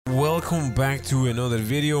Welcome back to another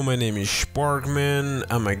video. My name is Sparkman.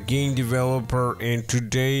 I'm a game developer, and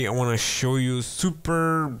today I want to show you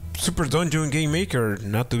Super Dungeon Game Maker,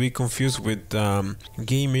 not to be confused with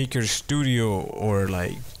Game Maker Studio or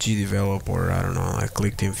like GDevelop or I don't know, like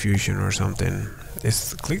Clickteam Fusion or something.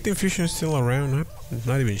 Is Clickteam Fusion still around? I'm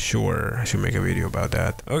not even sure. I should make a video about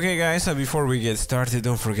that. Okay guys, before we get started,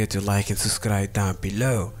 don't forget to like and subscribe down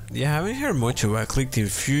below. Yeah, I haven't heard much about Clickteam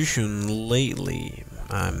Fusion lately.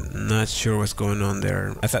 I'm not sure what's going on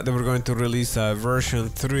there. I thought they were going to release version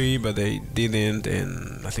 3, but they didn't,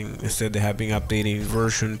 and I think instead they have been updating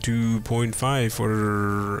version 2.5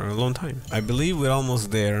 for a long time. I believe we're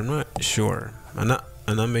almost there. I'm not sure. I'm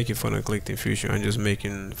not making fun of Clickteam Fusion. I'm just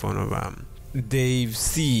making fun of Dave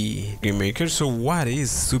C. Game Maker. So what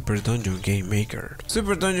is Super Dungeon Game Maker?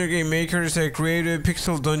 Super Dungeon Game Maker is a creative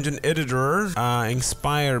pixel dungeon editor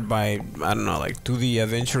inspired by, I don't know, like 2D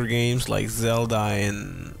adventure games like Zelda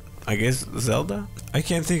and I guess Zelda? I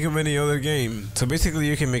can't think of any other game. So basically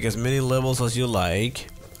you can make as many levels as you like.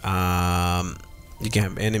 You can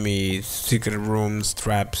have enemies, secret rooms,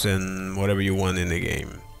 traps, and whatever you want in the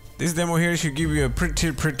game. This demo here should give you a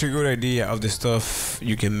pretty good idea of the stuff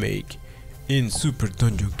you can make in Super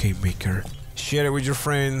Dungeon Game Maker. Share it with your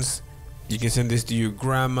friends. You can send this to your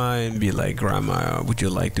grandma and be like, "Grandma, would you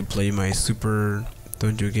like to play my Super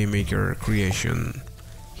Dungeon Game Maker creation?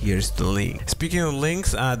 Here's the link." Speaking of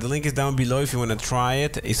links, the link is down below if you want to try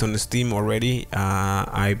it. It's on Steam already.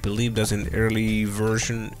 I believe that's an early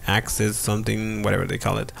version access, something, whatever they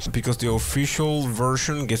call it, because the official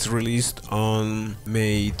version gets released on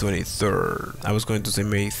May 23rd. I was going to say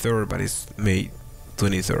May 3rd, but it's May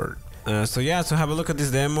 23rd. So have a look at this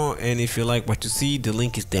demo, and if you like what you see, the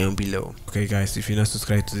link is down below. Okay guys, if you're not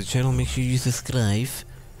subscribed to the channel, make sure you subscribe,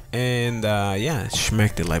 and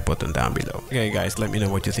smack the like button down below. Okay guys, let me know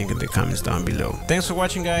what you think in the comments down below. Thanks for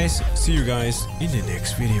watching guys. See you guys in the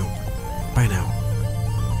next video. Bye now.